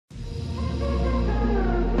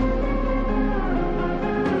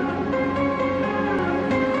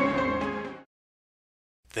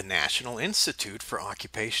The National Institute for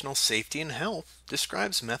Occupational Safety and Health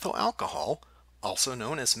describes methyl alcohol, also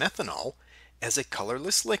known as methanol, as a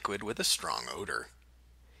colorless liquid with a strong odor.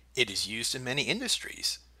 It is used in many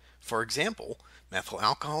industries. For example, methyl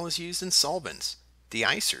alcohol is used in solvents,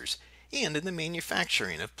 deicers, and in the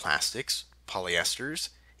manufacturing of plastics, polyesters,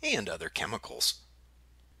 and other chemicals.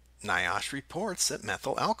 NIOSH reports that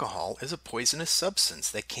methyl alcohol is a poisonous substance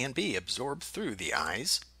that can be absorbed through the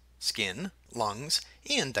eyes, skin, lungs,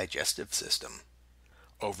 and digestive system.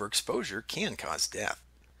 Overexposure can cause death.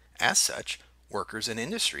 As such, workers in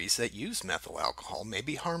industries that use methyl alcohol may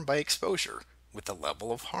be harmed by exposure, with the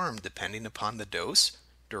level of harm depending upon the dose,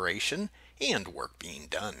 duration, and work being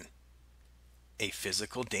done. A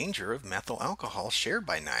physical danger of methyl alcohol shared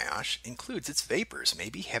by NIOSH includes its vapors may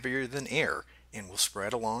be heavier than air and will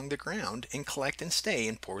spread along the ground and collect and stay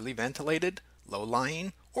in poorly ventilated,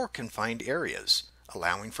 low-lying, or confined areas,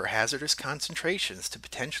 allowing for hazardous concentrations to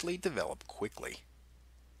potentially develop quickly.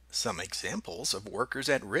 Some examples of workers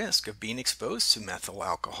at risk of being exposed to methyl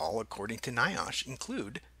alcohol according to NIOSH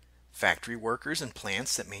include factory workers in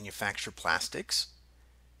plants that manufacture plastics,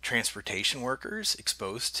 transportation workers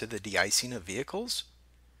exposed to the de-icing of vehicles,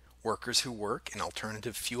 workers who work in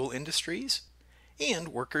alternative fuel industries, and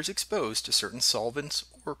workers exposed to certain solvents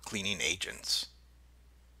or cleaning agents.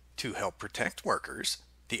 To help protect workers,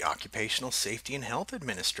 the Occupational Safety and Health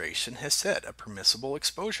Administration has set a permissible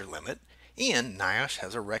exposure limit, and NIOSH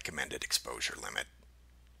has a recommended exposure limit.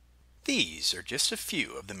 These are just a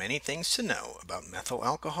few of the many things to know about methyl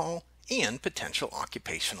alcohol and potential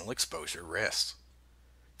occupational exposure risks.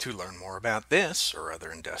 To learn more about this or other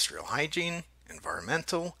industrial hygiene,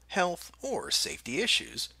 environmental, health, or safety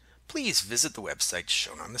issues, please visit the websites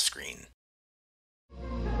shown on the screen.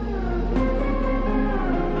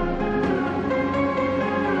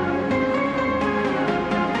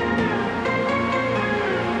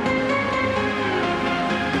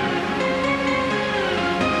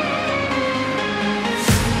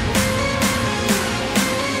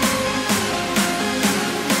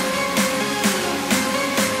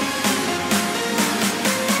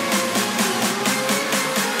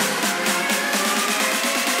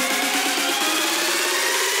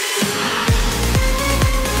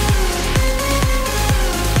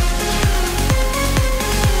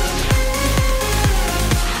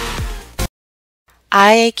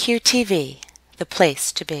 IAQ TV, the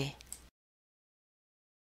place to be.